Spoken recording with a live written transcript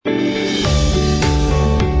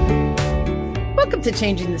Welcome to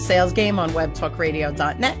Changing the Sales Game on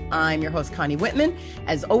webtalkradio.net. I'm your host, Connie Whitman.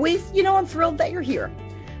 As always, I'm thrilled that you're here.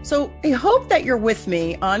 So I hope that you're with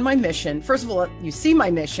me on my mission. First of all, you see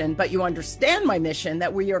my mission, but you understand my mission,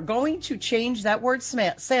 that we are going to change that word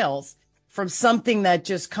sales from something that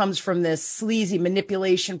just comes from this sleazy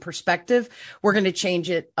manipulation perspective. We're going to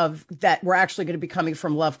change it of that. We're actually going to be coming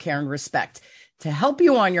from love, care, and respect. To help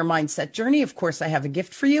you on your mindset journey, of course, I have a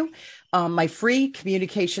gift for you. My free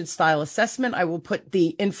communication style assessment. I will put the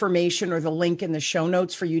information or the link in the show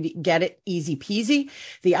notes for you to get it easy peasy.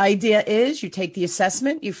 The idea is you take the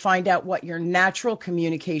assessment, you find out what your natural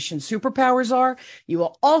communication superpowers are. You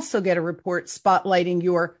will also get a report spotlighting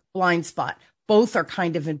your blind spot. Both are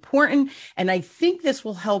kind of important. And I think this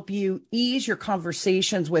will help you ease your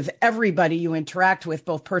conversations with everybody you interact with,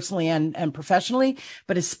 both personally and professionally,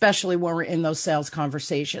 but especially when we're in those sales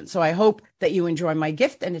conversations. So I hope that you enjoy my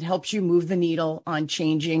gift and it helps you move the needle on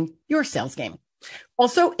changing your sales game.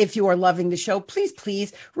 Also, if you are loving the show,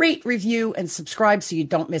 please rate, review, and subscribe so you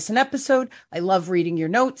don't miss an episode. I love reading your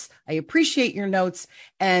notes. I appreciate your notes.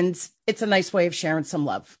 And it's a nice way of sharing some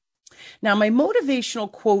love. Now, my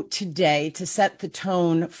motivational quote today to set the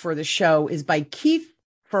tone for the show is by Keith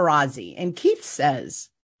Ferrazzi. And Keith says,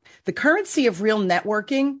 the currency of real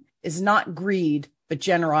networking is not greed, but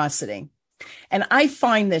generosity. And I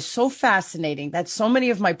find this so fascinating that so many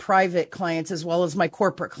of my private clients, as well as my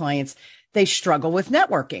corporate clients, they struggle with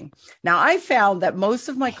networking. Now, I found that most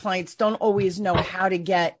of my clients don't always know how to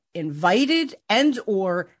get invited and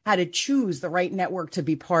or how to choose the right network to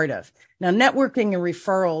be part of. Now, networking and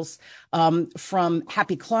referrals from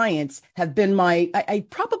happy clients have been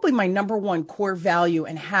probably my number one core value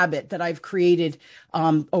and habit that I've created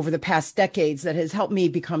over the past decades that has helped me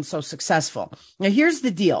become so successful. Now, here's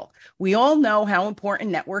the deal. We all know how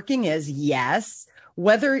important networking is. Yes.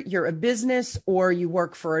 Whether you're a business or you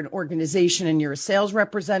work for an organization and you're a sales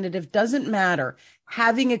representative, doesn't matter.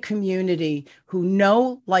 Having a community who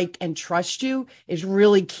know, like, and trust you is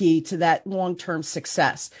really key to that long-term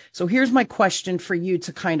success. So here's my question for you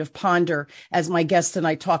to kind of ponder as my guest and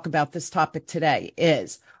I talk about this topic today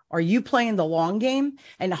is, are you playing the long game?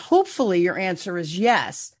 And hopefully your answer is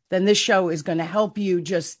yes. Then this show is going to help you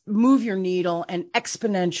just move your needle and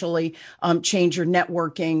exponentially change your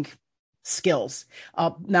networking skills.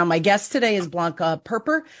 Now, my guest today is Blanca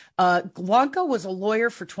Perper. Blanca was a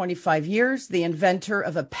lawyer for 25 years, the inventor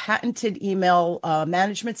of a patented email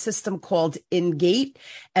management system called Ingate,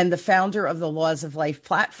 and the founder of the Laws of Life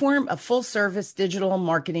platform, a full-service digital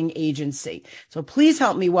marketing agency. So please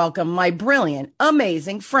help me welcome my brilliant,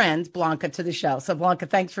 amazing friend, Blanca, to the show. So Blanca,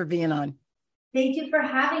 thanks for being on. Thank you for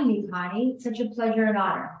having me, Connie. It's such a pleasure and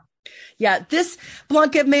honor. Yeah, this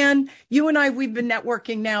Blanca, man, you and we've been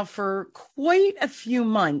networking now for quite a few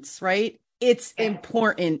months, right? It's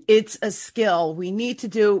important. It's a skill. We need to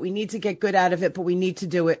do it. We need to get good out of it, but we need to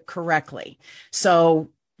do it correctly.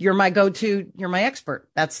 So you're my go-to, you're my expert.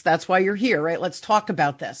 That's why you're here, right? Let's talk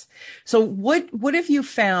about this. So what have you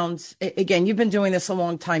found? Again, you've been doing this a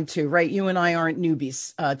long time too, right? You and I aren't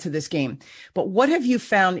newbies to this game, but what have you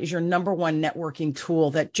found is your number one networking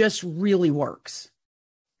tool that just really works?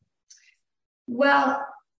 Well,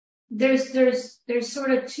 there's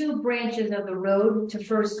sort of two branches of the road to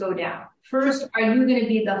first go down. First, are you going to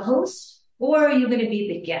be the host or are you going to be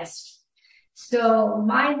the guest? So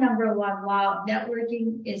my number one law of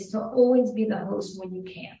networking is to always be the host when you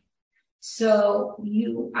can. So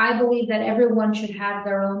I believe that everyone should have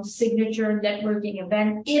their own signature networking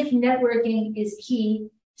event if networking is key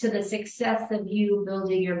to the success of you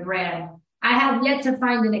building your brand. I have yet to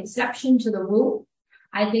find an exception to the rule.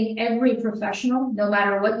 I think every professional, no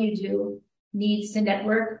matter what you do, needs to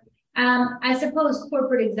network. I suppose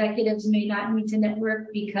corporate executives may not need to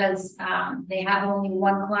network because they have only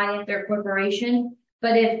one client, their corporation.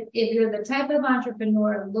 But if you're the type of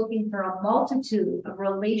entrepreneur looking for a multitude of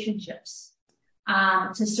relationships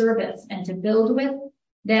to service and to build with,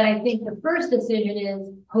 then I think the first decision is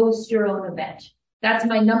host your own event. That's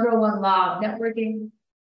my number one law of networking.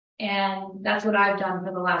 And that's what I've done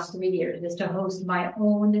for the last 3 years, is to host my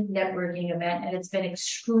own networking event. And it's been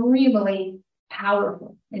extremely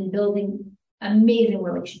powerful in building amazing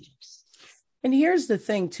relationships. And here's the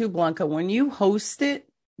thing too, Blanca, when you host it,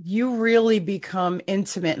 you really become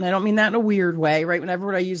intimate. And I don't mean that in a weird way, right?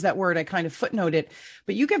 Whenever I use that word, I kind of footnote it,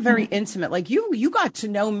 but you get very intimate. Like you got to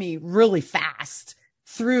know me really fast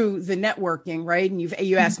through the networking, right? And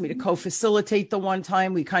you asked me to co-facilitate the one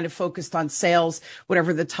time. We kind of focused on sales,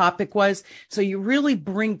 whatever the topic was. So you really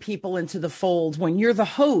bring people into the fold. When you're the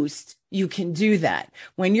host, you can do that.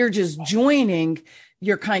 When you're just joining,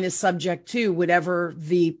 you're kind of subject to whatever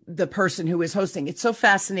the person who is hosting. It's so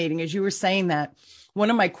fascinating. As you were saying that, one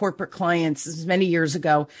of my corporate clients, this is many years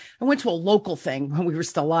ago, I went to a local thing when we were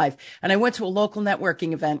still live, and I went to a local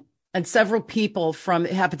networking event, and several people from,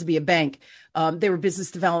 it happened to be a bank. They were business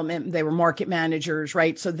development, they were market managers,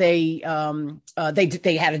 right? So they had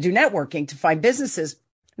to do networking to find businesses.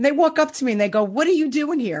 And they walk up to me and they go, "What are you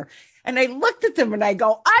doing here?" And I looked at them and I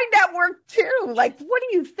go, "I network too. Like, what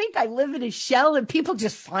do you think? I live in a shell and people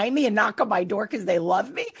just find me and knock on my door because they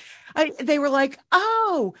love me?" They were like,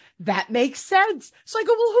 "Oh, that makes sense." So I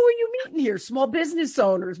go, "Well, who are you meeting here? Small business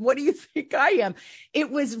owners. What do you think I am?" It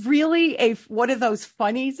was really one of those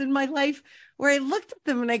funnies in my life where I looked at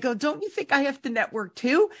them and I go, "Don't you think I have to network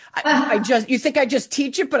too? You think I just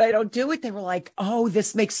teach it, but I don't do it?" They were like, "Oh,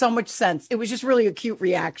 this makes so much sense." It was just really a cute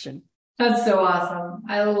reaction. That's so awesome.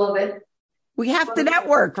 I love it. We have to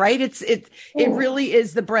network, right? It really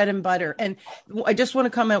is the bread and butter. And I just want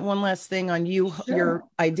to comment one last thing on your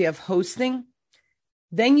idea of hosting.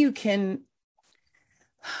 Then you can,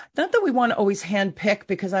 not that we want to always handpick,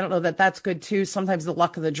 because I don't know that that's good too. Sometimes the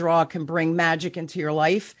luck of the draw can bring magic into your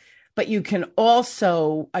life, but you can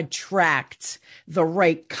also attract the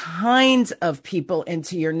right kinds of people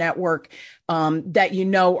into your network that you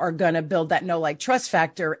know are going to build that know, like, trust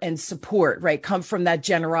factor and support, right? Come from that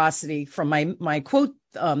generosity from my quote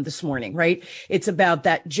this morning, right? It's about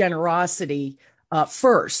that generosity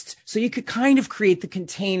first. So you could kind of create the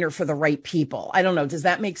container for the right people. I don't know. Does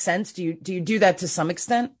that make sense? Do you do that to some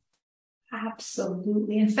extent?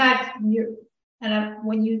 Absolutely. In fact,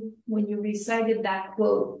 when you recited that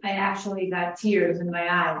quote, I actually got tears in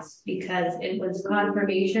my eyes, because it was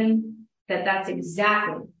confirmation that that's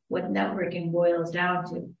exactly what networking boils down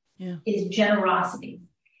to, is generosity.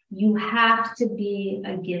 You have to be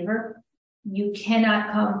a giver. You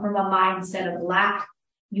cannot come from a mindset of lack.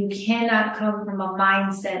 You cannot come from a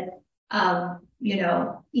mindset of,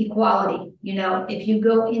 equality. If you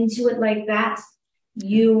go into it like that,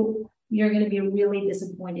 you're going to be really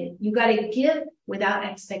disappointed. You got to give without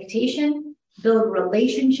expectation, build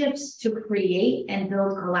relationships to create, and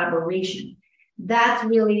build collaboration. That's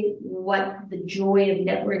really what the joy of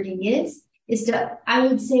networking is to, I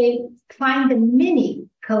would say, find the mini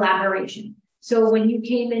collaboration. So when you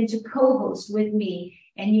came in to co-host with me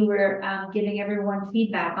and you were giving everyone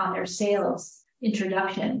feedback on their sales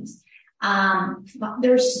introductions,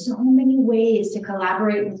 there's so many ways to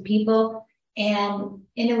collaborate with people and,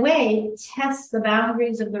 in a way, test the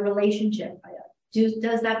boundaries of the relationship.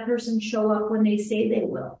 Does that person show up when they say they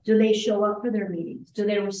will? Do they show up for their meetings? Do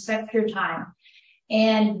they respect your time?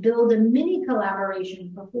 And build a mini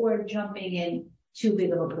collaboration before jumping in too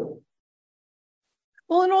big of a pool.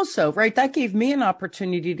 Well, and also, right, that gave me an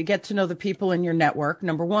opportunity to get to know the people in your network,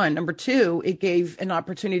 number one. Number two, it gave an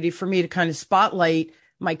opportunity for me to kind of spotlight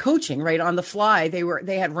my coaching, right, on the fly.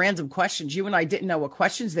 They had random questions. You and I didn't know what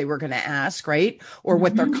questions they were going to ask, right? Or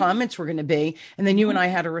what their comments were going to be. And then you and I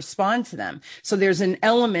had to respond to them. So there's an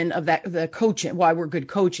element of that, the coaching, why we're good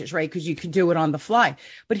coaches, right? Because you can do it on the fly.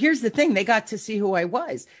 But here's the thing. They got to see who I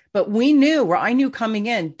was. But we knew, or I knew coming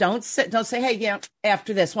in, don't say, "Hey, yeah,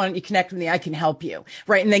 after this, why don't you connect with me? I can help you."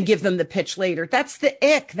 Right. And then give them the pitch later. That's the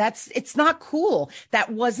ick. It's not cool.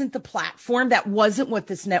 That wasn't the platform. That wasn't what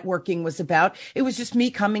this networking was about. It was just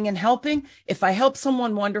me coming and helping. If I helped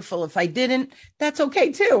someone, wonderful. If I didn't, that's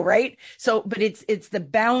okay too. Right. So, but it's the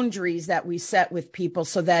boundaries that we set with people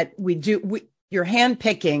so that you're hand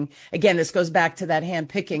picking. Again, this goes back to that hand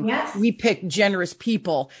picking. Yes. We pick generous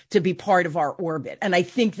people to be part of our orbit. And I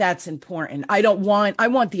think that's important. I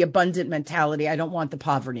want the abundant mentality. I don't want the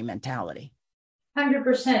poverty mentality.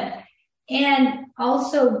 100%. And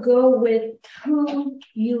also go with who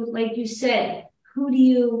you, like you said, who do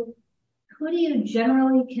you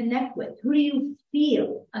generally connect with? Who do you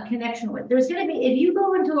feel a connection with? There's going to be, if you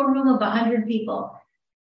go into a room of 100 people,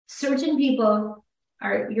 certain people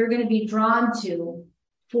you're going to be drawn to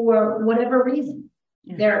for whatever reason.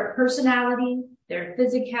 Yeah. Their personality, their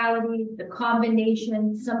physicality, the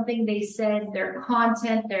combination, something they said, their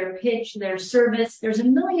content, their pitch, their service. There's a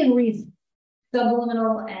million reasons,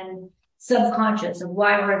 subliminal and subconscious, of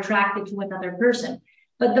why we're attracted to another person.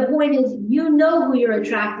 But the point is, you know who you're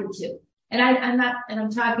attracted to. And I'm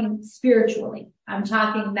talking spiritually. I'm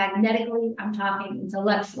talking magnetically. I'm talking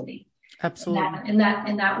intellectually. Absolutely. In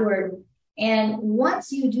that word. And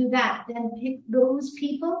once you do that, then pick those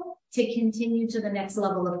people to continue to the next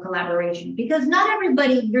level of collaboration, because not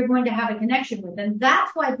everybody you're going to have a connection with. And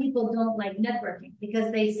that's why people don't like networking,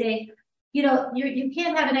 because they say, you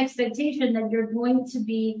can't have an expectation that you're going to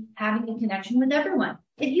be having a connection with everyone.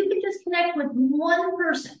 If you can just connect with one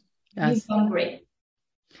person, yes, you've done great.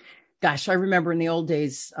 Gosh, I remember in the old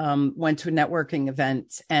days, went to a networking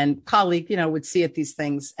event and colleague, would see at these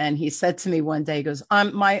things. And he said to me one day, he goes,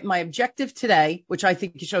 my objective today, which I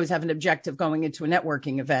think you should always have an objective going into a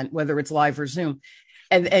networking event, whether it's live or Zoom.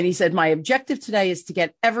 And he said, my objective today is to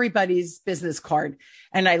get everybody's business card.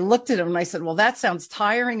 And I looked at him and I said, well, that sounds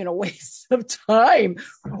tiring and a waste of time.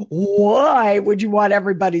 Why would you want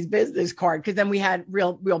everybody's business card? Because then we had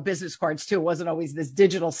real business cards too. It wasn't always this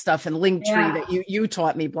digital stuff and Linktree that you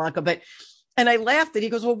taught me, Blanca. And I laughed and he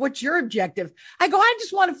goes, well, what's your objective? I go, I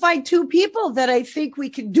just want to find two people that I think we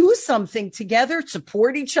can do something together,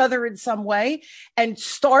 support each other in some way and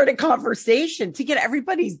start a conversation to get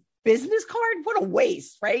everybody's business card. What a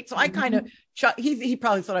waste, right? So I kind of, he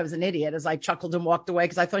probably thought I was an idiot as I chuckled and walked away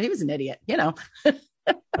because I thought he was an idiot,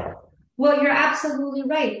 Well, you're absolutely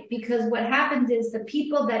right, because what happens is the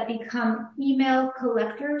people that become email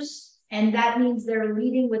collectors, and that means they're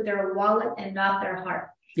leading with their wallet and not their heart.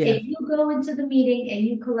 Yeah. If you go into the meeting and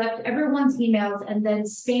you collect everyone's emails and then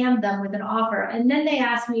spam them with an offer, and then they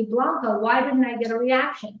ask me, Blanca, why didn't I get a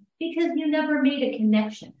reaction? Because you never made a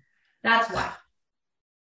connection. That's why.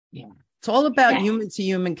 Yeah. It's all about human to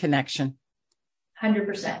human connection.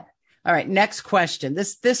 100%. All right. Next question.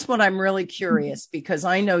 This one I'm really curious because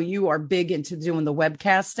I know you are big into doing the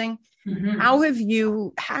webcasting. Mm-hmm.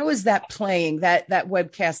 How is that playing that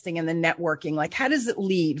webcasting and the networking? Like, how does it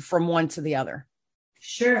lead from one to the other?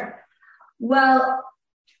 Sure. Well,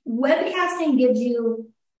 webcasting gives you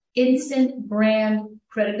instant brand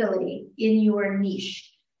credibility in your niche.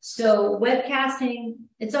 So webcasting,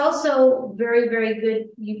 it's also very, very good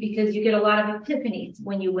because you get a lot of epiphanies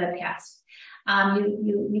when you webcast.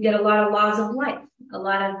 You get a lot of laws of life, a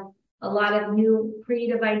lot of new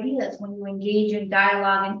creative ideas when you engage in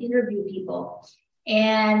dialogue and interview people,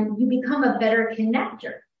 and you become a better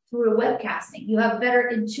connector through webcasting. You have better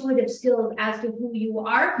intuitive skills as to who you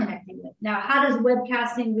are connecting with. Now, how does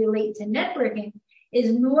webcasting relate to networking?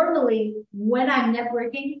 Is normally when I'm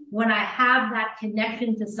networking, when I have that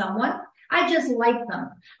connection to someone, I just like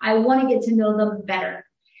them. I want to get to know them better.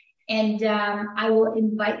 And I will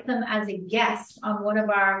invite them as a guest on one of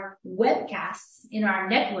our webcasts in our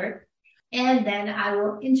network. And then I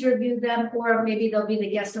will interview them, or maybe they'll be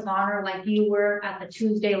the guest of honor like you were at the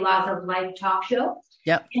Tuesday Laws of Life talk show.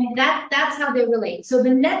 Yep. And that's how they relate. So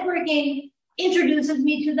the networking introduces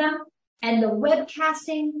me to them, and the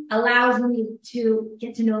webcasting allows me to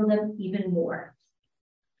get to know them even more.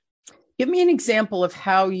 Give me an example of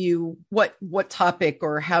how what topic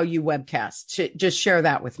or how you webcast. Just share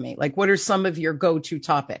that with me. Like, what are some of your go-to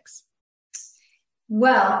topics?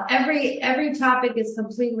 Well, every topic is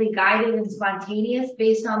completely guided and spontaneous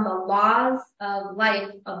based on the laws of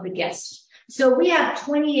life of the guest. So we have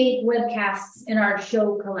 28 webcasts in our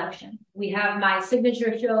show collection. We have my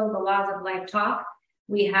signature show, The Laws of Life Talk.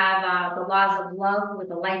 We have the Laws of Love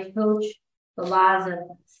with a life coach, the Laws of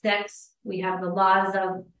Sex. We have the Laws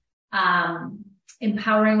of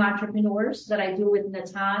Empowering Entrepreneurs that I do with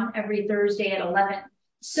Natan every Thursday at 11.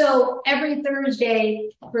 So every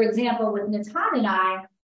Thursday, for example, with Natan and I,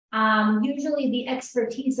 usually the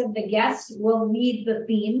expertise of the guest will lead the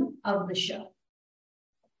theme of the show.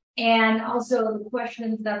 And also the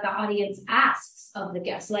questions that the audience asks of the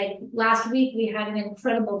guests. Like last week, we had an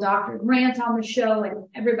incredible Dr. Grant on the show, and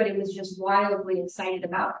everybody was just wildly excited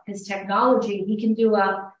about his technology. He can do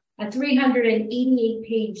a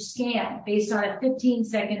 388-page scan based on a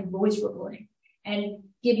 15-second voice recording and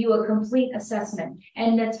give you a complete assessment.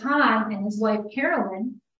 And Natan and his wife,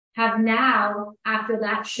 Carolyn, have now, after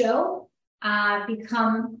that show,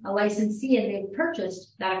 become a licensee, and they've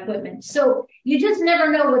purchased that equipment. So you just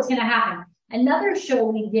never know what's going to happen. Another show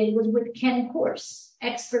we did was with Ken Corse,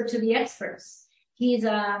 Expert to the Experts. He is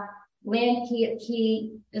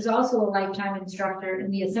also a lifetime instructor in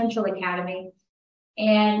the Essential Academy,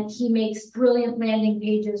 and he makes brilliant landing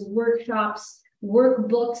pages, workshops,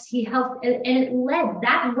 workbooks. He helped, and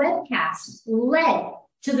that webcast led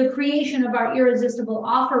to the creation of our Irresistible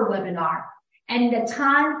Offer webinar. And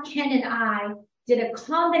Natan, Ken, and I did a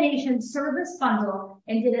combination service bundle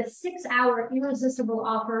and did a 6-hour Irresistible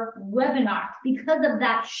Offer webinar because of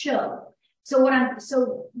that show. So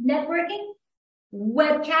networking,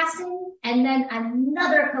 webcasting, and then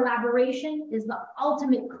another collaboration is the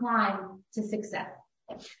ultimate climb to success.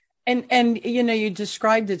 And you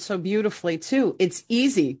described it so beautifully too. It's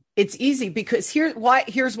easy. It's easy because here's why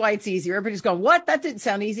it's easy. Everybody's going, what? That didn't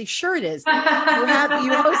sound easy. Sure it is. You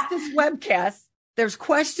host this webcast There's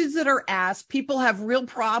questions that are asked. People have real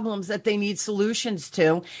problems that they need solutions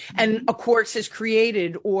to. And a course is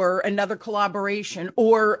created or another collaboration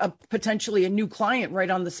or potentially a new client right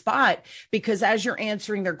on the spot. Because as you're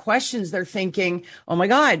answering their questions, they're thinking, oh my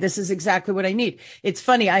God, this is exactly what I need. It's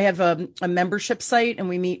funny. I have a membership site and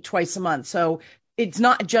we meet twice a month. So it's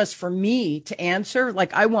not just for me to answer.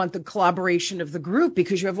 Like I want the collaboration of the group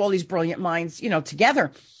because you have all these brilliant minds,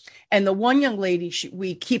 together. And the one young lady,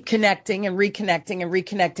 we keep connecting and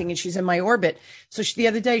reconnecting, and she's in my orbit. So the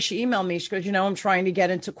other day she emailed me. She goes, I'm trying to get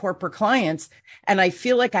into corporate clients and I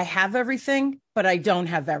feel like I have everything, but I don't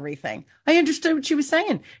have everything. I understood what she was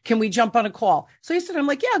saying. Can we jump on a call? So I said, I'm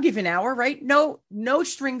like, yeah, I'll give you an hour, right? No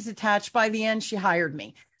strings attached. By the end, she hired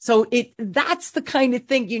me. So that's the kind of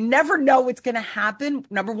thing you never know what's going to happen.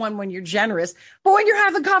 Number one, when you're generous, but when you're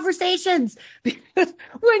having conversations,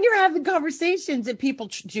 when you're having conversations and people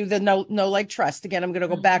do the no, like trust. Again, I'm going to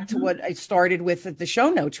go back to what I started with at the show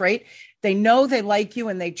notes, right? They know they like you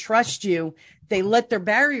and they trust you. They let their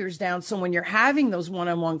barriers down. So when you're having those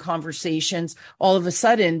one-on-one conversations, all of a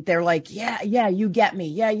sudden they're like, yeah, you get me.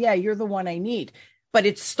 Yeah, you're the one I need. But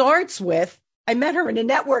it starts with, I met her in a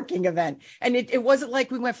networking event and it wasn't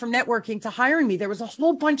like we went from networking to hiring me. There was a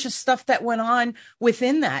whole bunch of stuff that went on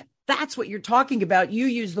within that. That's what you're talking about. You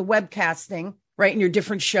use the webcasting, right? In your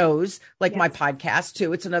different shows, like my podcast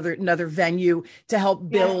too. It's another venue to help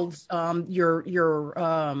build, your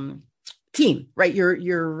team, right?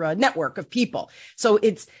 Your network of people. So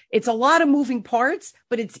it's a lot of moving parts,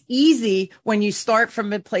 but it's easy when you start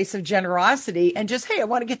from a place of generosity and just, hey, I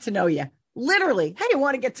want to get to know you. Literally, hey, I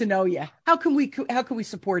want to get to know you. How can we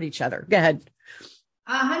support each other? Go ahead.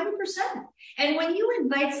 100%. And when you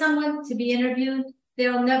invite someone to be interviewed,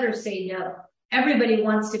 they'll never say no. Everybody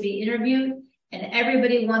wants to be interviewed and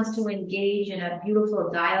everybody wants to engage in a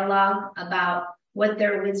beautiful dialogue about what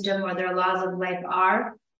their wisdom or their laws of life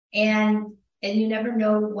are. And you never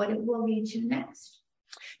know what it will lead to next.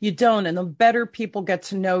 You don't. And the better people get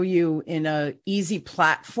to know you in a easy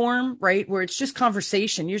platform, right? Where it's just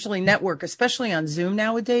conversation, usually network, especially on Zoom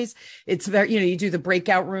nowadays. It's very, you do the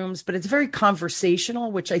breakout rooms, but it's very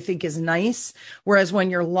conversational, which I think is nice. Whereas when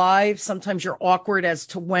you're live, sometimes you're awkward as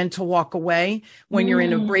to when to walk away. When you're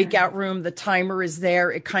in a breakout room, the timer is there.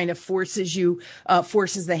 It kind of forces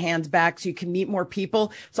the hands back so you can meet more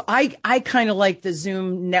people. So I kind of like the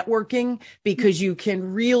Zoom networking because you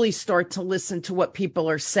can really start to listen to what people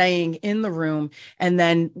are saying in the room and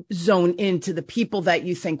then zone into the people that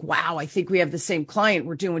you think, wow, I think we have the same client.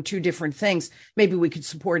 We're doing two different things. Maybe we could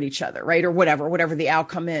support each other, right? Or whatever the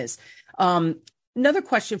outcome is. Another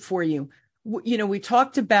question for you. We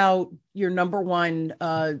talked about your number one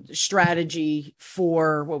strategy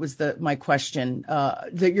for what was my question,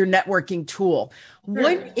 your networking tool.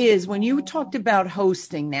 What is, when you talked about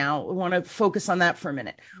hosting now, I want to focus on that for a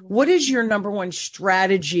minute. What is your number one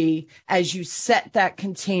strategy as you set that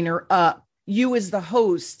container up? You as the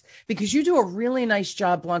host, because you do a really nice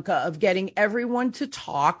job, Blanca, of getting everyone to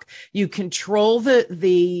talk. You control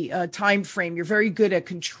the time frame. You're very good at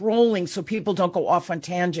controlling so people don't go off on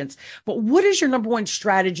tangents. But what is your number one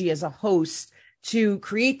strategy as a host to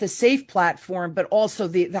create the safe platform, but also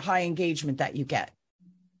the high engagement that you get?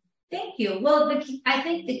 Thank you. Well, I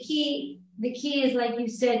think the key is, like you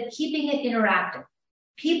said, keeping it interactive.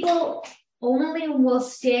 People only will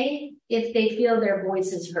stay if they feel their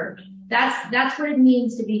voice is heard. That's what it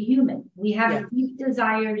means to be human. We have a deep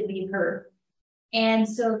desire to be heard. And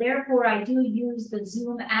so therefore I do use the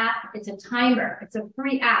Zoom app. It's a timer. It's a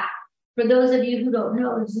free app. For those of you who don't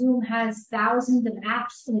know, Zoom has thousands of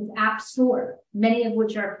apps in its app store, many of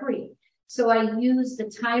which are free. So I use the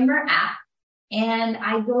timer app and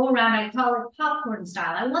I go around, I call it popcorn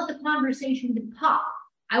style. I want the conversation to pop.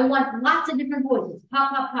 I want lots of different voices,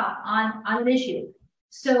 pop on an issue.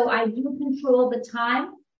 So I do control the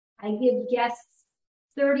time. I give guests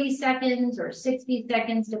 30 seconds or 60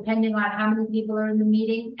 seconds, depending on how many people are in the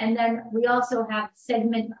meeting. And then we also have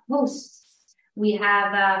segment hosts. We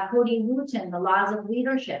have Cody Wooten, The Laws of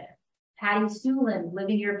Leadership, Patty Stulin,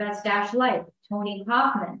 Living Your Best Dash Life, Tony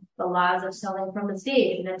Kaufman, The Laws of Selling from the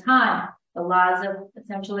Stage, Natan, The Laws of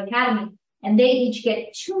Essential Academy. And they each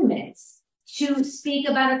get 2 minutes to speak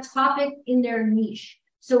about a topic in their niche.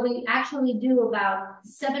 So we actually do about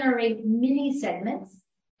 7 or 8 mini segments.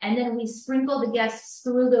 And then we sprinkle the guests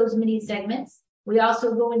through those mini segments. We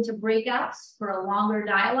also go into breakouts for a longer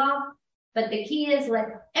dialogue. But the key is let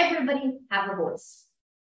everybody have a voice.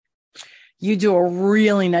 You do a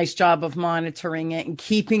really nice job of monitoring it and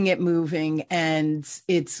keeping it moving. And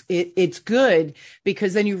it's good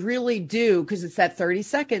because then you really do, because it's that 30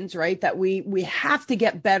 seconds, right? That we have to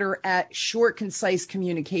get better at short, concise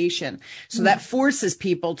communication. So that forces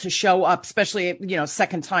people to show up, especially,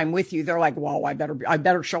 second time with you. They're like, well, I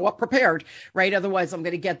better show up prepared, right? Otherwise I'm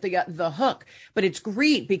going to get the hook. But it's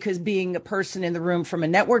great because being a person in the room from a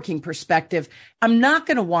networking perspective, I'm not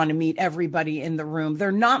going to want to meet everybody in the room.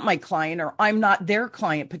 They're not my client, or I'm not their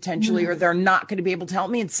client potentially, or they're not going to be able to help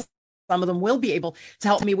me. And some of them will be able to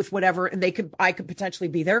help me with whatever, and I could potentially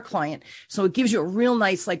be their client. So it gives you a real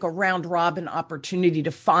nice, like a round robin opportunity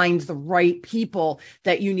to find the right people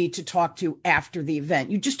that you need to talk to after the event.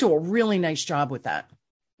 You just do a really nice job with that.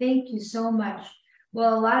 Thank you so much.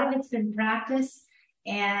 Well, a lot of it's been practice.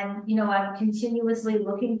 And, I'm continuously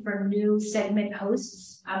looking for new segment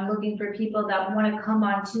hosts. I'm looking for people that want to come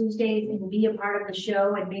on Tuesdays and be a part of the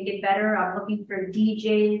show and make it better. I'm looking for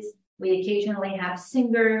DJs. We occasionally have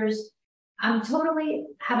singers. I'm totally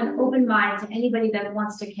have an open mind to anybody that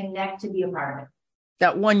wants to connect to be a part of it.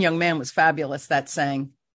 That one young man was fabulous that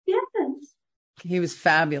sang. Yes. He was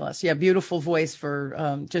fabulous. Yeah. Beautiful voice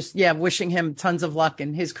for wishing him tons of luck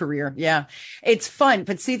in his career. Yeah. It's fun.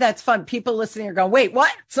 But see, that's fun. People listening are going, wait,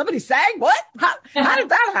 what? Somebody sang? What? How did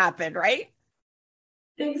that happen? Right?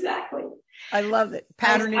 Exactly. I love it.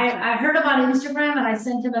 Pattern. I heard him on Instagram and I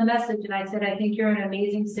sent him a message and I said, I think you're an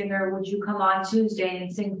amazing singer. Would you come on Tuesday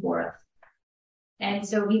and sing for us? And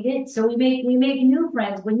so he did. So we make new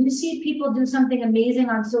friends. When you see people do something amazing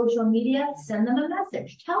on social media, send them a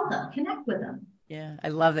message, tell them, connect with them. Yeah, I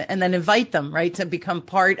love it. And then invite them, right, to become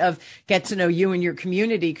part of, get to know you and your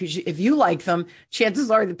community. Because if you like them,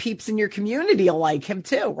 chances are the peeps in your community will like him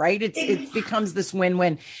too, right? It becomes this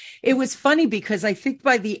win-win. It was funny because I think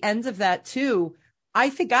by the end of that too, I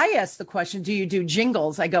think I asked the question, do you do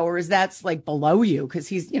jingles? I go, or is that like below you? Because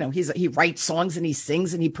he writes songs and he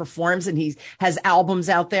sings and he performs and he has albums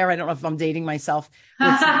out there. I don't know if I'm dating myself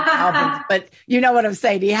with some albums, but you know what I'm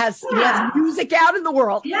saying? He has music out in the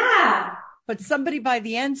world. Yeah. But somebody by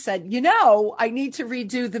the end said, I need to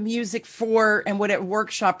redo the music for and what at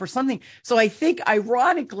workshop or something. So I think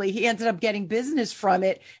ironically, he ended up getting business from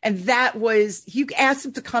it. And that was, you asked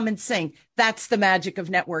him to come and sing. That's the magic of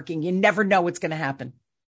networking. You never know what's going to happen.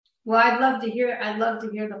 Well, I'd love to hear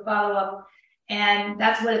the follow up. And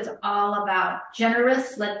that's what it's all about.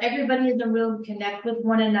 Generous. Let everybody in the room connect with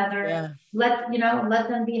one another. Yeah. Let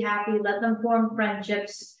them be happy. Let them form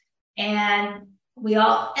friendships. And we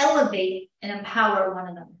all elevate and empower one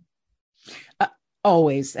another.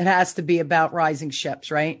 Always. It has to be about rising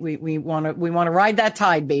ships, right? We want to ride that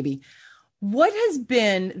tide, baby. What has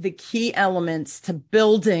been the key elements to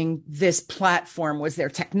building this platform? Was there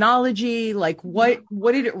technology? Like what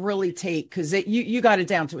did it really take? Because you got it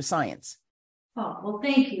down to a science. Oh, well,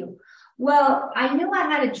 thank you. Well, I knew I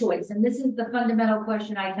had a choice. And this is the fundamental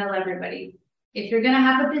question I tell everybody. If you're going to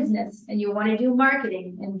have a business and you want to do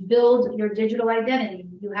marketing and build your digital identity,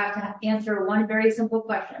 you have to answer one very simple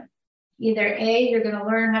question. Either A, you're going to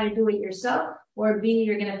learn how to do it yourself, or B,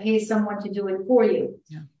 you're going to pay someone to do it for you.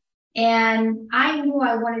 Yeah. And I knew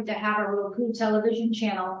I wanted to have a Roku television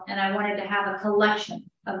channel, and I wanted to have a collection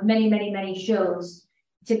of many, many, many shows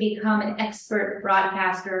to become an expert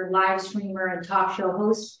broadcaster, live streamer, and talk show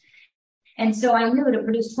host. And so I knew to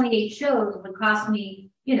produce 28 shows would cost me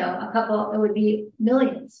it would be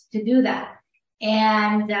millions to do that.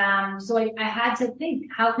 And so I had to think,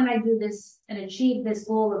 how can I do this and achieve this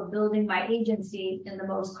goal of building my agency in the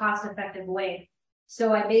most cost-effective way?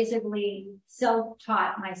 So I basically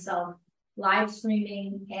self-taught myself live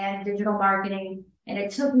streaming and digital marketing. And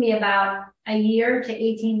it took me about a year to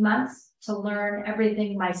 18 months to learn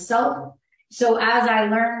everything myself. So as I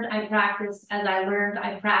learned, I practiced. As I learned,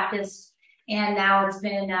 I practiced. And now it's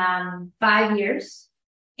been 5 years.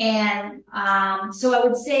 And so I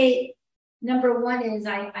would say, number one is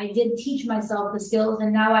I did teach myself the skills,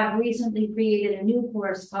 and now I've recently created a new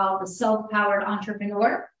course called the Self-Powered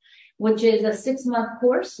Entrepreneur, which is a 6-month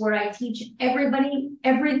course where I teach everybody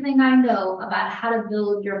everything I know about how to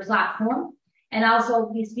build your platform. And I'll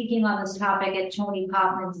also be speaking on this topic at Tony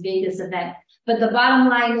Kaufman's Vegas event. But the bottom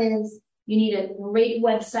line is you need a great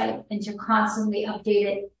website and to constantly update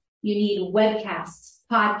it. You need webcasts,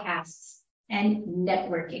 podcasts, and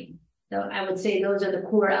networking. So I would say those are the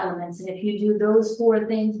core elements. And if you do those 4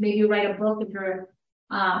 things, maybe write a book if you're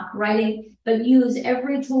writing, but use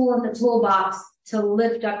every tool in the toolbox to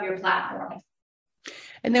lift up your platform.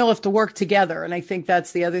 And they'll have to work together. And I think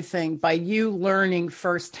that's the other thing. By you learning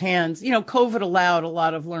firsthand, COVID allowed a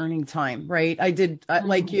lot of learning time, right? I did,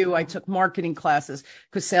 like you, I took marketing classes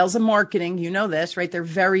because sales and marketing, this, right? They're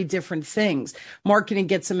very different things. Marketing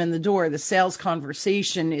gets them in the door. The sales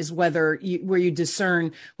conversation is where you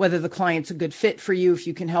discern whether the client's a good fit for you, if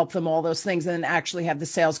you can help them, all those things, and then actually have the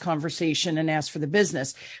sales conversation and ask for the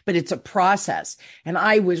business. But it's a process. And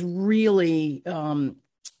I was really,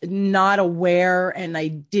 not aware, and I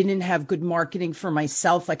didn't have good marketing for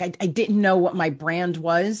myself. Like I didn't know what my brand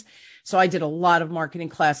was. So I did a lot of marketing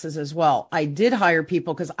classes as well. I did hire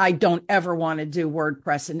people because I don't ever want to do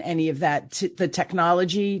WordPress and any of that. The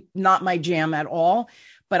technology, not my jam at all.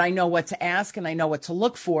 But I know what to ask and I know what to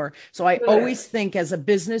look for. So I always think as a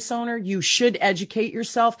business owner, you should educate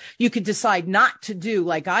yourself. You could decide not to do,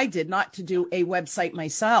 like I did, not to do a website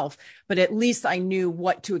myself, but at least I knew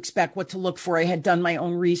what to expect, what to look for. I had done my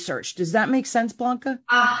own research. Does that make sense, Blanca?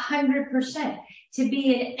 100%. To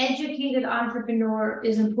be an educated entrepreneur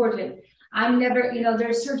is important. I'm never,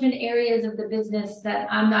 there's certain areas of the business that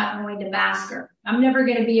I'm not going to master. I'm never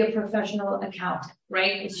going to be a professional accountant,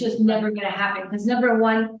 right? It's just never going to happen because number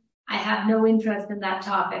one, I have no interest in that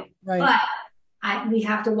topic, right. But we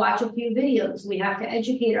have to watch a few videos. We have to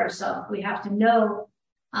educate ourselves. We have to know.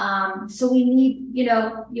 So we need,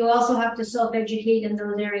 you also have to self-educate in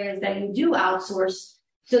those areas that you do outsource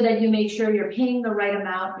so that you make sure you're paying the right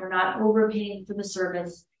amount. You're not overpaying for the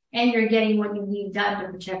service. And you're getting what you need done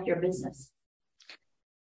to protect your business.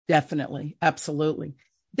 Definitely. Absolutely.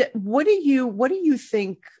 What do you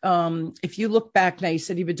think, if you look back now, you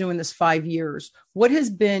said you've been doing this 5 years, what has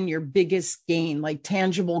been your biggest gain, like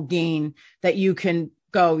tangible gain that you can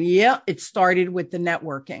go, yeah, it started with the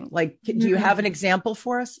networking? Like, do you have an example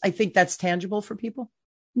for us? I think that's tangible for people.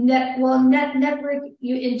 Network,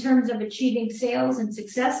 in terms of achieving sales and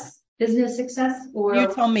success, business success, or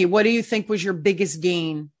you tell me, what do you think was your biggest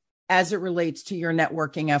gain as it relates to your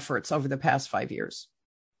networking efforts over the past 5 years?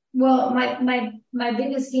 Well, my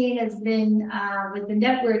biggest gain has been with the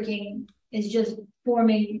networking is just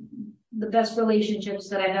forming the best relationships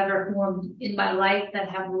that I've ever formed in my life that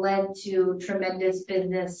have led to tremendous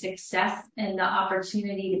business success and the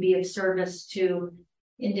opportunity to be of service to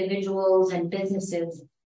individuals and businesses.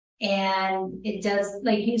 And it does,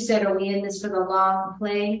 like you said, are we in this for the long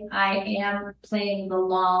play? I am playing the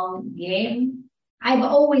long game. I've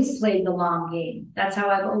always played the long game. That's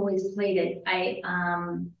how I've always played it.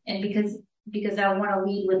 And because I want to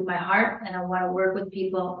lead with my heart and I want to work with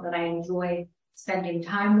people that I enjoy spending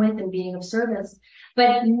time with and being of service.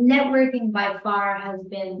 But networking by far has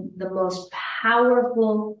been the most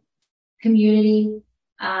powerful community,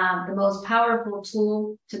 the most powerful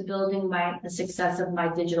tool to building the success of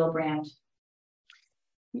my digital brand.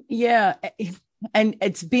 Yeah. And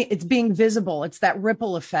it's being visible. It's that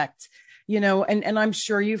ripple effect. And I'm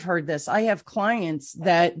sure you've heard this. I have clients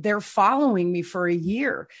that they're following me for a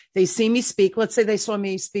year. They see me speak. Let's say they saw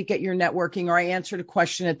me speak at your networking, or I answered a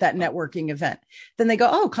question at that networking event. Then they go,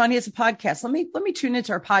 oh, Connie has a podcast. Let me tune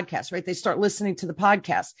into our podcast, right? They start listening to the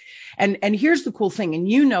podcast. And here's the cool thing. And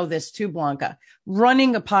you know this too, Blanca,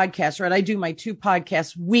 running a podcast, right? I do my 2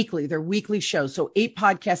 podcasts weekly. They're weekly shows. So 8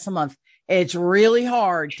 podcasts a month. It's really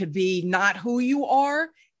hard to be not who you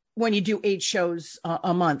are when you do 8 shows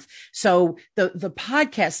a month. So the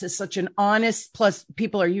podcast is such an honest, plus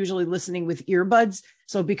people are usually listening with earbuds.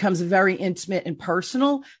 So it becomes very intimate and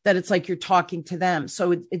personal that it's like you're talking to them.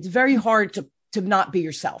 So it's very hard to not be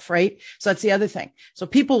yourself, right? So that's the other thing. So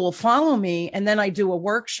people will follow me, and then I do a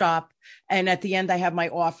workshop. And at the end, I have my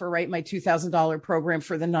offer, right? My $2,000 program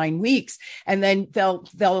for the 9 weeks. And then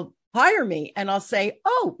they'll hire me, and I'll say,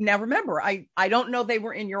 oh, now remember, I don't know they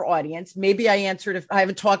were in your audience. Maybe I answered if I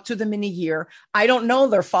haven't talked to them in a year. I don't know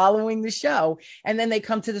they're following the show. And then they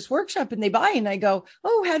come to this workshop and they buy, and I go,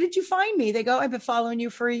 oh, how did you find me? They go, I've been following you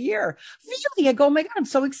for a year. Really? I go, oh my God, I'm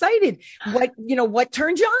so excited. What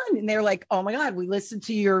turned you on? And they're like, oh my God, we listened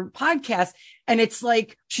to your podcast. And it's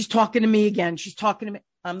like, she's talking to me again. She's talking to me.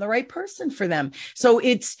 I'm the right person for them. So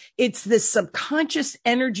it's this subconscious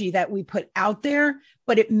energy that we put out there,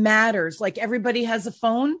 but it matters. Like everybody has a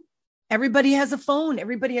phone. Everybody has a phone.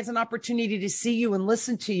 Everybody has an opportunity to see you and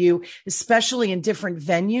listen to you, especially in different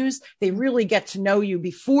venues. They really get to know you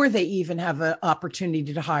before they even have an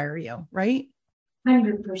opportunity to hire you, right?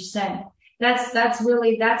 100%. That's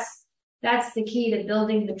the key to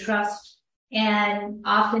building the trust. And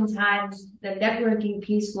oftentimes the networking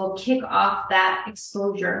piece will kick off that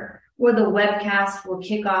exposure, or the webcast will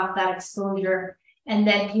kick off that exposure. And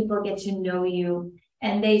then people get to know you.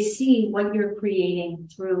 and they see what you're creating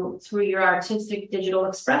through your artistic digital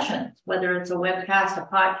expressions, whether it's a webcast, a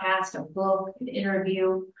podcast, a book, an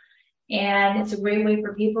interview. And it's a great way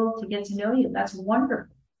for people to get to know you. That's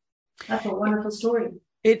wonderful. That's a wonderful story.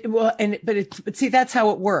 But see, that's how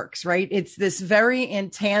it works, right? It's this very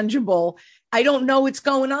intangible, I don't know what's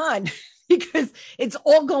going on because it's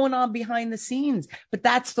all going on behind the scenes, but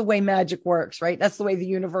that's the way magic works, right? That's the way the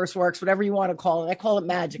universe works, whatever you want to call it. I call it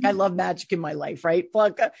magic. I love magic in my life, right,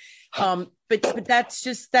 Blanca? But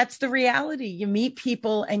that's the reality. You meet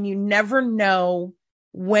people and you never know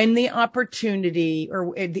when the opportunity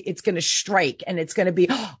or it's going to strike, and it's going to be,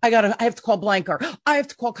 I have to call Blanca, or I have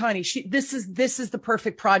to call Connie. This is the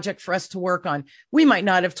perfect project for us to work on. We might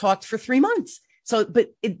not have talked for 3 months. So, but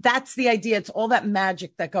that's the idea. It's all that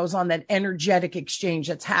magic that goes on, that energetic exchange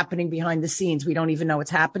that's happening behind the scenes. We don't even know it's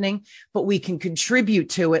happening, but we can contribute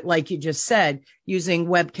to it. Like you just said, using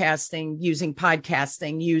webcasting, using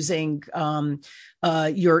podcasting, using,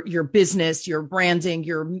 your business, your branding,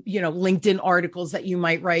 your, LinkedIn articles that you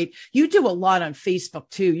might write. You do a lot on Facebook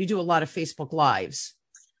too. You do a lot of Facebook lives.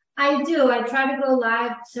 I do. I try to go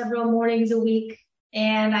live several mornings a week,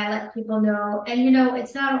 and I let people know. And,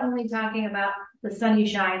 it's not only talking about the sunny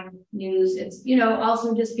shine news. It's,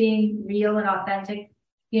 also just being real and authentic.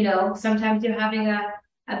 Sometimes you're having a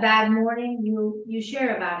bad morning. You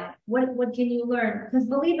share about it. What can you learn? Because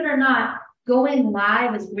believe it or not, going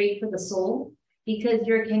live is great for the soul, because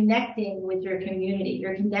you're connecting with your community.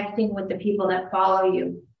 You're connecting with the people that follow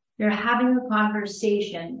you. You're having a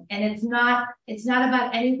conversation, and it's not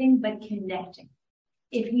about anything but connecting.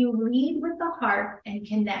 If you lead with the heart and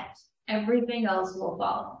connect, everything else will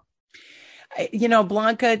follow.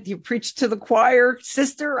 Blanca, you preach to the choir,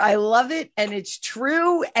 sister. I love it. And it's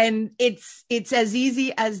true. And it's as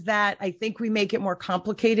easy as that. I think we make it more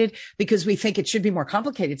complicated because we think it should be more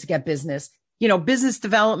complicated to get business. Business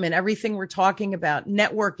development, everything we're talking about,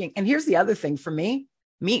 networking. And here's the other thing for me,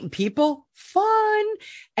 meeting people, fun.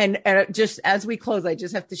 And just as we close, I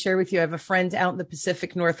just have to share with you, I have a friend out in the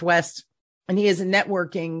Pacific Northwest, and he is a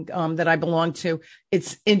networking that I belong to.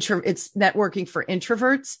 It's networking for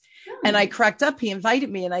introverts. And I cracked up. He invited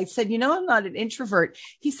me and I said, I'm not an introvert.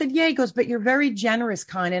 He said, yeah, he goes, but you're very generous,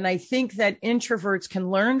 Con. And I think that introverts can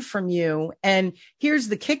learn from you. And here's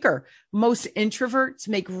the kicker. Most introverts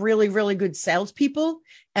make really, really good salespeople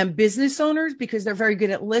and business owners because they're very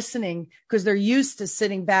good at listening, because they're used to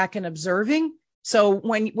sitting back and observing. So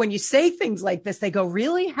when you say things like this, they go,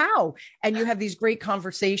 really? How? And you have these great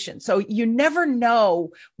conversations. So you never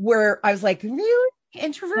know where I was like, really?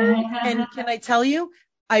 Introvert? And can I tell you,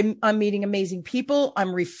 I'm meeting amazing people.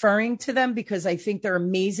 I'm referring to them because I think they're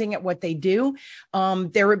amazing at what they do.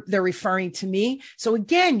 They're referring to me. So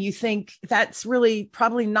again, you think that's really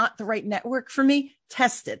probably not the right network for me.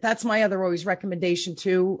 Test it. That's my other always recommendation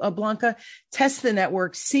too, Blanca. Test the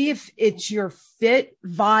network. See if it's your fit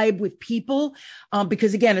vibe with people.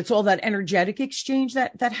 Because again, it's all that energetic exchange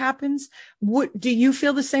that happens. Do you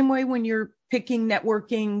feel the same way when you're picking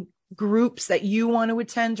networking groups that you want to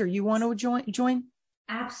attend or you want to join?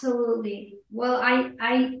 Absolutely. Well,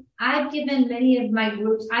 I've given many of my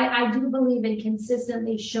groups, I do believe in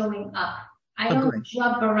consistently showing up. I don't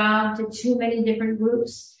jump around to too many different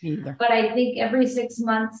groups, either. But I think every 6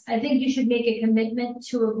 months, I think you should make a commitment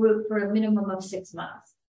to a group for a minimum of 6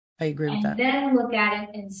 months. I agree with that. And then look at it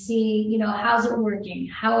and see, how's it working?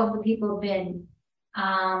 How have the people been?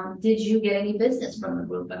 Did you get any business from the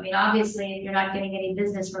group? I mean, obviously, if you're not getting any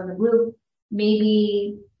business from the group,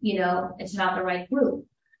 maybe it's not the right group.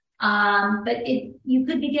 But you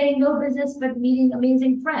could be getting no business, but meeting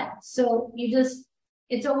amazing friends. So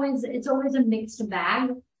it's always a mixed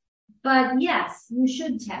bag. But yes, you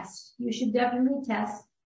should test. You should definitely test.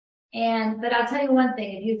 But I'll tell you one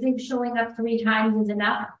thing, if you think showing up 3 times is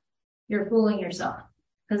enough, you're fooling yourself.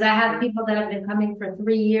 Because I have people that have been coming for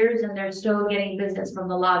 3 years and they're still getting business from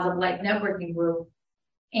the Laws of Life networking group.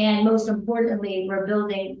 And most importantly, we're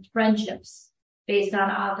building friendships based on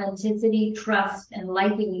authenticity, trust, and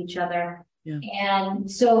liking each other. Yeah. And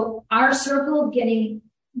so our circle getting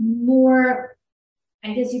more,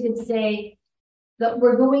 I guess you could say, that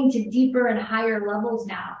we're going to deeper and higher levels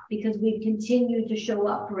now because we've continued to show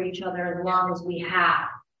up for each other as long as we have.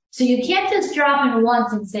 So you can't just drop in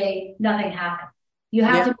once and say nothing happened. You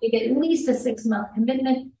have to make at least a 6-month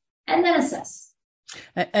commitment and then assess.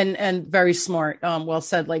 And very smart. Well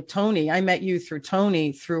said. Like Tony, I met you through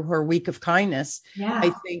Tony through her week of kindness.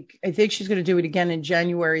 Yeah. I think she's going to do it again in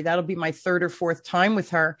January. That'll be my third or fourth time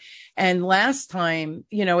with her. And last time,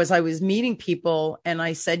 as I was meeting people and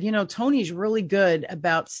I said, Tony's really good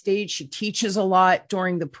about stage. She teaches a lot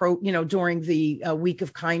during the week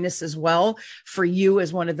of kindness as well for you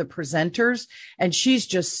as one of the presenters. And she's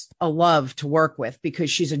just a love to work with because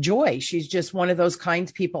she's a joy. She's just one of those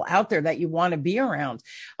kind people out there that you want to be around.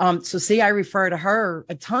 So see, I refer to her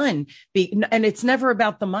a ton, and it's never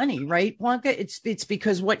about the money, right, Blanca? It's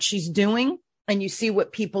because what she's doing, and you see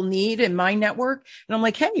what people need in my network, and I'm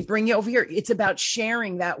like, hey, bring you over here. It's about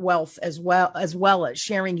sharing that wealth as well as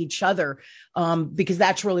sharing each other, because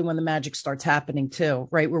that's really when the magic starts happening too,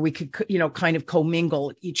 right? Where we could, kind of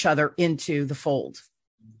commingle each other into the fold.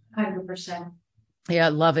 100%. Yeah, I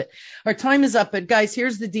love it. Our time is up, but guys,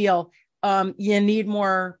 here's the deal. You need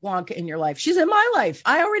more Blanca in your life. She's in my life.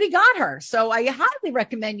 I already got her. So I highly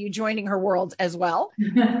recommend you joining her world as well.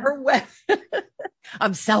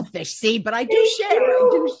 I'm selfish, see, but I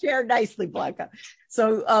do share nicely, Blanca.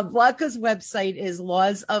 So Blanca's website is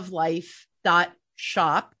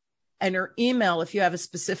lawsoflife.shop. And her email, if you have a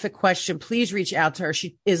specific question, please reach out to her.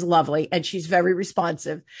 She is lovely and she's very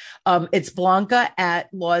responsive. It's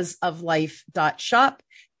Blanca@lawsoflife.shop.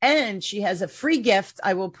 And she has a free gift.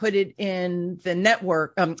 I will put it in the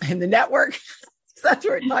network, That's what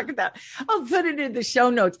we're talking about. I'll put it in the show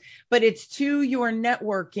notes, but it's to your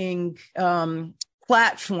networking,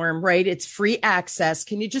 platform, right? It's free access.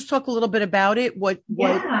 Can you just talk a little bit about it? What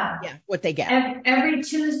they get? Every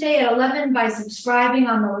Tuesday at 11, by subscribing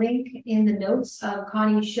on the link in the notes of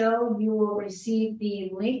Connie's show, you will receive the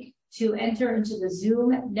link to enter into the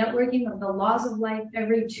Zoom networking of the Laws of Life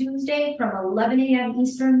every Tuesday from 11 a.m.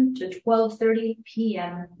 Eastern to 12:30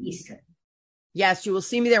 p.m. Eastern. Yes, you will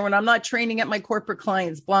see me there when I'm not training at my corporate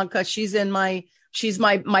clients. Blanca, she's my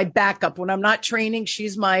backup. When I'm not training,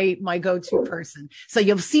 she's my go-to person. So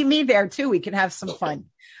you'll see me there too. We can have some fun.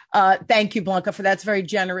 Thank you, Blanca, for that's very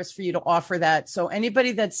generous for you to offer that. So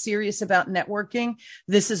anybody that's serious about networking,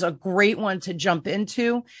 this is a great one to jump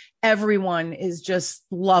into. Everyone is just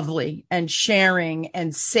lovely and sharing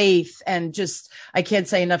and safe and just, I can't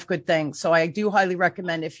say enough good things. So I do highly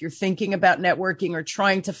recommend if you're thinking about networking or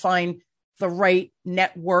trying to find the right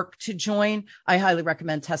network to join, I highly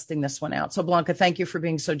recommend testing this one out. So Blanca, thank you for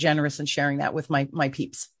being so generous and sharing that with my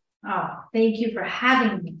peeps. Oh, thank you for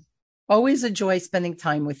having me. Always a joy spending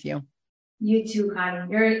time with you. You too,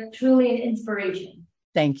 Connie. You're truly an inspiration.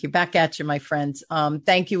 Thank you. Back at you, my friends.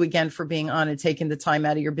 Thank you again for being on and taking the time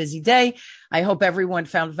out of your busy day. I hope everyone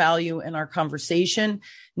found value in our conversation.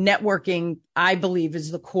 Networking, I believe,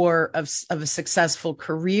 is the core of a successful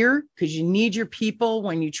career because you need your people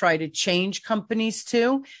when you try to change companies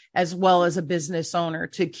too, as well as a business owner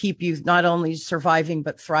to keep you not only surviving,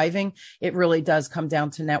 but thriving. It really does come down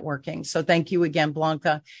to networking. So thank you again,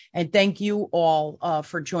 Blanca. And thank you all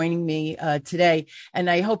for joining me today. And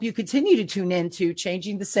I hope you continue to tune in to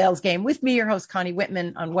Changing the Sales Game with me, your host, Connie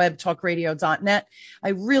Whitman on webtalkradio.net. I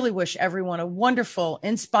really wish everyone a wonderful,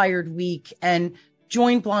 inspired week and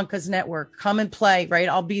join Blanca's network. Come and play, right?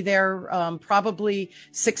 I'll be there probably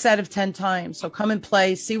 6 out of 10 times. So come and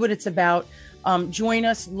play, see what it's about. Join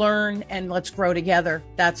us, learn, and let's grow together.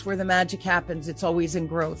 That's where the magic happens. It's always in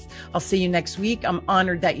growth. I'll see you next week. I'm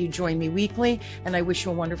honored that you join me weekly, and I wish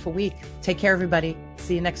you a wonderful week. Take care, everybody.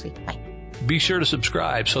 See you next week. Bye. Be sure to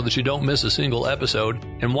subscribe so that you don't miss a single episode.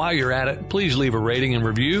 And while you're at it, please leave a rating and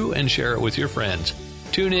review and share it with your friends.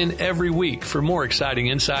 Tune in every week for more exciting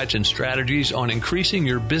insights and strategies on increasing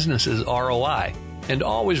your business's ROI. And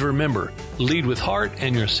always remember, lead with heart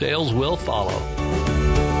and your sales will follow.